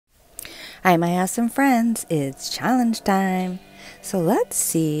Hi, my awesome friends, it's challenge time. So let's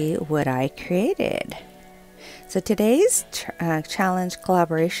see what I created. So today's challenge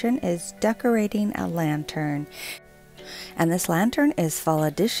collaboration is decorating a lantern. And this lantern is fall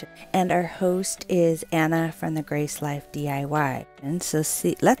edition. And our host is Anna from the Grace Life DIY. And so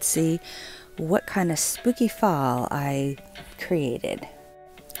let's see what kind of spooky fall I created.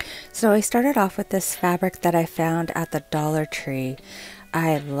 So I started off with this fabric that I found at the Dollar Tree.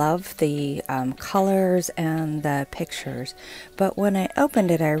 I love the colors and the pictures, but when I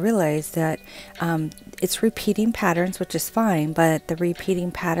opened it I realized that it's repeating patterns, which is fine, but the repeating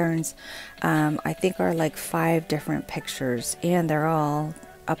patterns I think are like 5 different pictures and they're all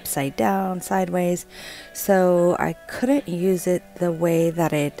upside down, sideways, so I couldn't use it the way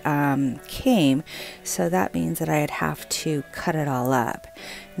that it came, so that means that I'd have to cut it all up.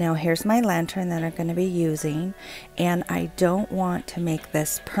 Now here's my lantern that I'm going to be using, and I don't want to make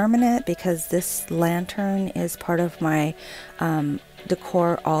this permanent because this lantern is part of my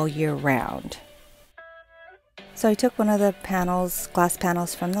decor all year round. So I took one of the panels, glass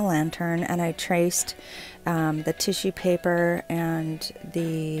panels from the lantern, and I traced the tissue paper and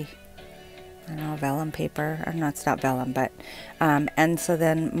the, I don't know, vellum paper, or no, it's not vellum, but, and so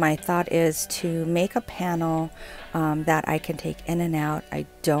then my thought is to make a panel that I can take in and out. I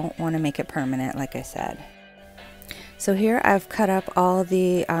don't want to make it permanent, like I said. So here I've cut up all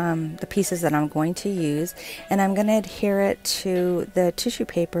the pieces that I'm going to use, and I'm going to adhere it to the tissue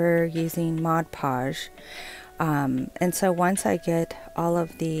paper using Mod Podge. And so once I get all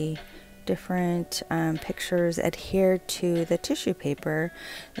of the different pictures adhered to the tissue paper,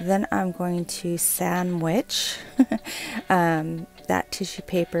 then I'm going to sandwich that tissue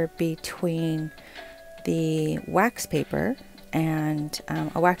paper between the wax paper and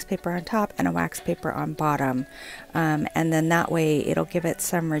a wax paper on top and a wax paper on bottom, and then that way it'll give it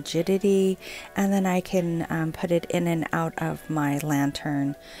some rigidity, and then I can put it in and out of my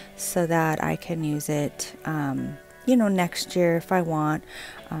lantern so that I can use it you know, next year if I want,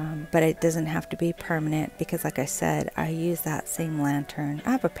 but it doesn't have to be permanent because, like I said, I use that same lantern.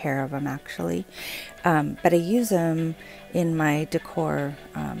 I have a pair of them actually, but I use them in my decor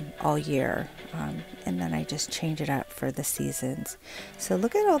all year, and then I just change it up for the seasons. So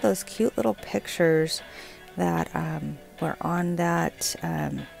look at all those cute little pictures that were on that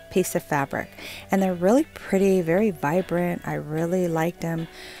piece of fabric, and they're really pretty, very vibrant. I really liked them,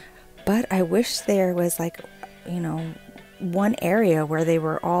 but I wish there was, like, you know, one area where they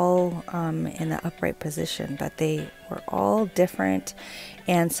were all in the upright position, but they were all different,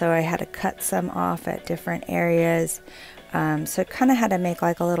 and so I had to cut some off at different areas, so I kind of had to make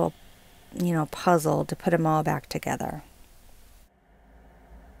like a little, you know, puzzle to put them all back together.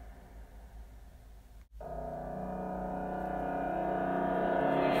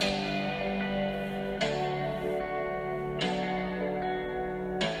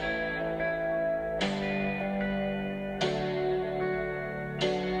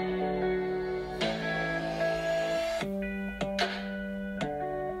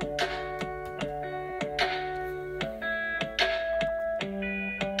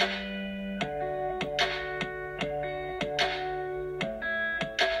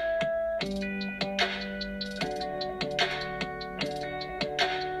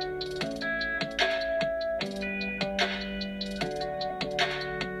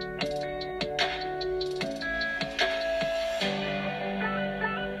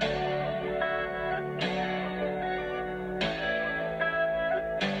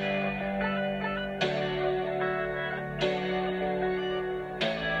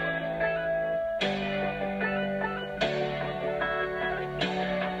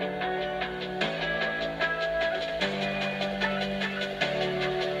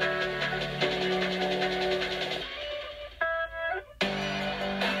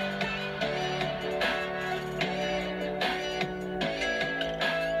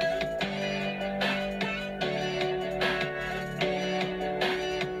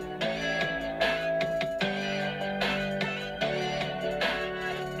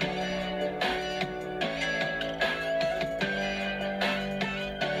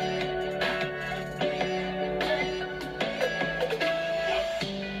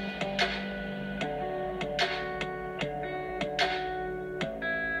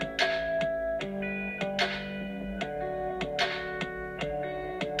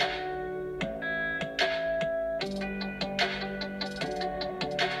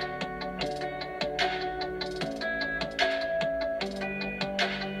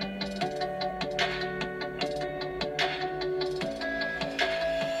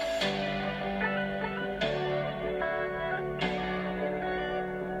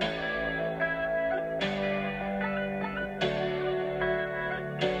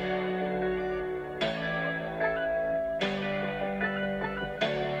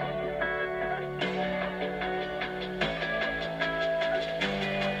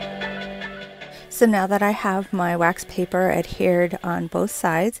 So now that I have my wax paper adhered on both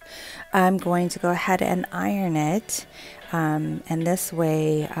sides, I'm going to go ahead and iron it. And this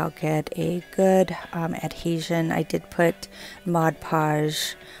way I'll get a good adhesion. I did put Mod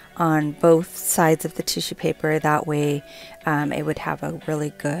Podge on both sides of the tissue paper. That way it would have a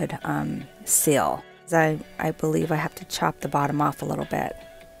really good seal. I believe I have to chop the bottom off a little bit.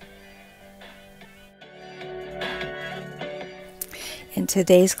 In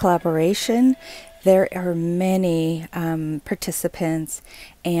today's collaboration, there are many participants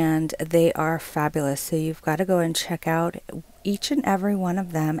and they are fabulous. So you've got to go and check out each and every one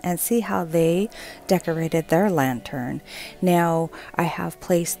of them and see how they decorated their lantern. Now, I have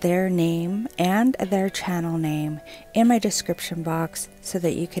placed their name and their channel name in my description box so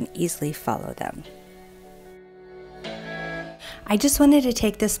that you can easily follow them. I just wanted to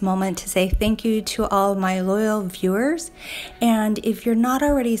take this moment to say thank you to all my loyal viewers, and if you're not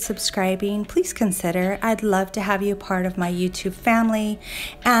already subscribing, please consider. I'd love to have you part of my YouTube family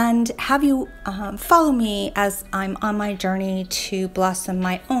and have you follow me as I'm on my journey to blossom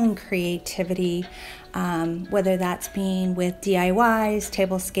my own creativity, whether that's being with DIYs,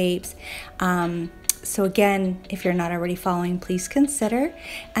 tablescapes. So again, if you're not already following, please consider.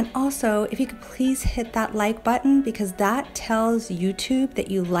 And also, if you could please hit that like button, because that tells YouTube that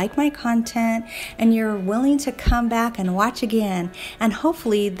you like my content and you're willing to come back and watch again. And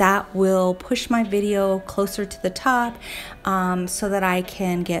hopefully that will push my video closer to the top so that I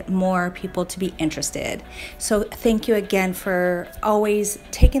can get more people to be interested. So thank you again for always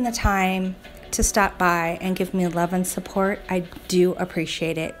taking the time to stop by and give me love and support. I do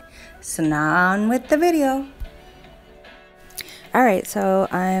appreciate it. So now on with the video. Alright, so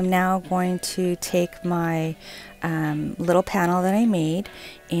I'm now going to take my little panel that I made,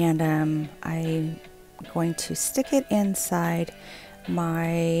 and I'm going to stick it inside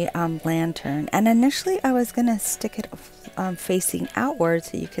my lantern. And initially I was going to stick it facing outward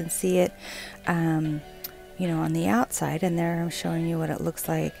so you can see it you know, on the outside, and there I'm showing you what it looks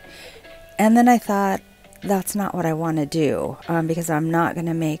like. And then I thought, that's not what I want to do, because I'm not going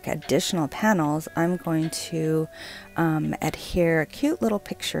to make additional panels. I'm going to adhere a cute little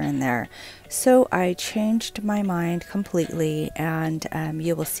picture in there. So I changed my mind completely, and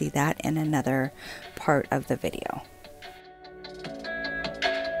you will see that in another part of the video.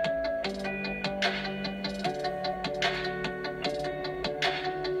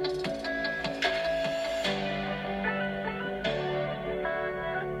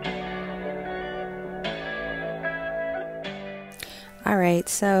 Alright,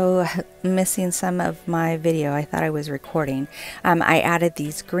 so missing some of my video. I thought I was recording. I added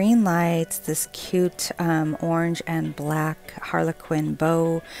these green lights, this cute orange and black harlequin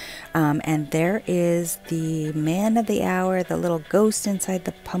bow, and there is the man of the hour, the little ghost inside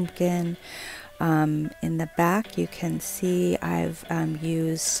the pumpkin. In the back you can see I've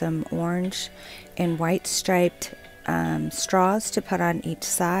used some orange and white striped straws to put on each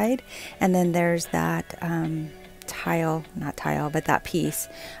side, and then there's that that piece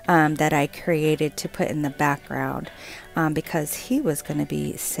that I created to put in the background because he was going to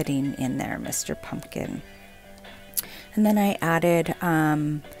be sitting in there, Mr. Pumpkin. And then I added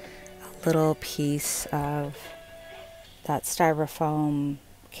a little piece of that styrofoam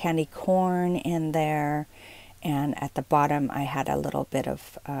candy corn in there, and at the bottom I had a little bit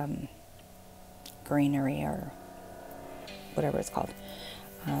of greenery or whatever it's called.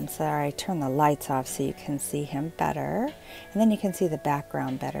 So I turn the lights off so you can see him better, and then you can see the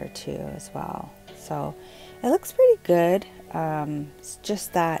background better too as well. So it looks pretty good. It's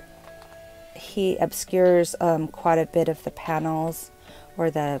just that he obscures quite a bit of the panels or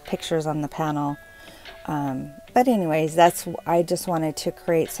the pictures on the panel. But anyways, I just wanted to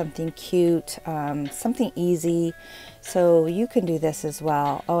create something cute, something easy, so you can do this as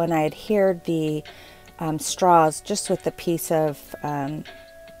well. Oh, and I adhered the straws just with a piece of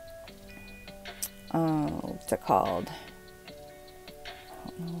what's it called? I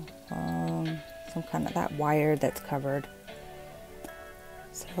don't know. Some kind of that wire that's covered.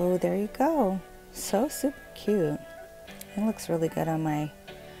 So there you go. So super cute. It looks really good on my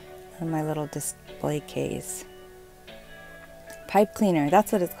little display case. Pipe cleaner,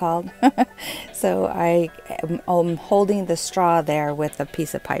 that's what it's called. So I'm holding the straw there with a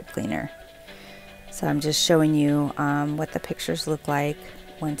piece of pipe cleaner. So I'm just showing you what the pictures look like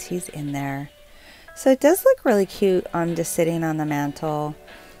once he's in there. So it does look really cute just sitting on the mantle.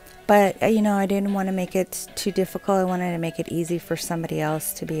 But, you know, I didn't want to make it too difficult. I wanted to make it easy for somebody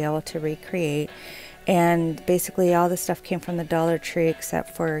else to be able to recreate. And basically all the stuff came from the Dollar Tree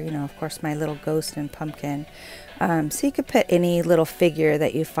except for, you know, of course, my little ghost and pumpkin. So you could put any little figure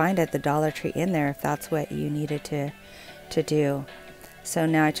that you find at the Dollar Tree in there if that's what you needed to do. So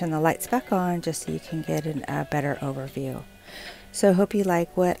now I turn the lights back on just so you can get a better overview. So I hope you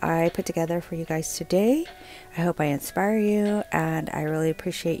like what I put together for you guys today. I hope I inspire you, and I really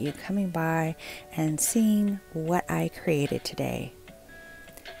appreciate you coming by and seeing what I created today.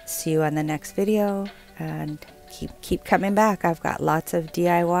 See you on the next video, and keep coming back. I've got lots of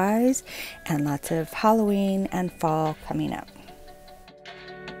DIYs and lots of Halloween and fall coming up.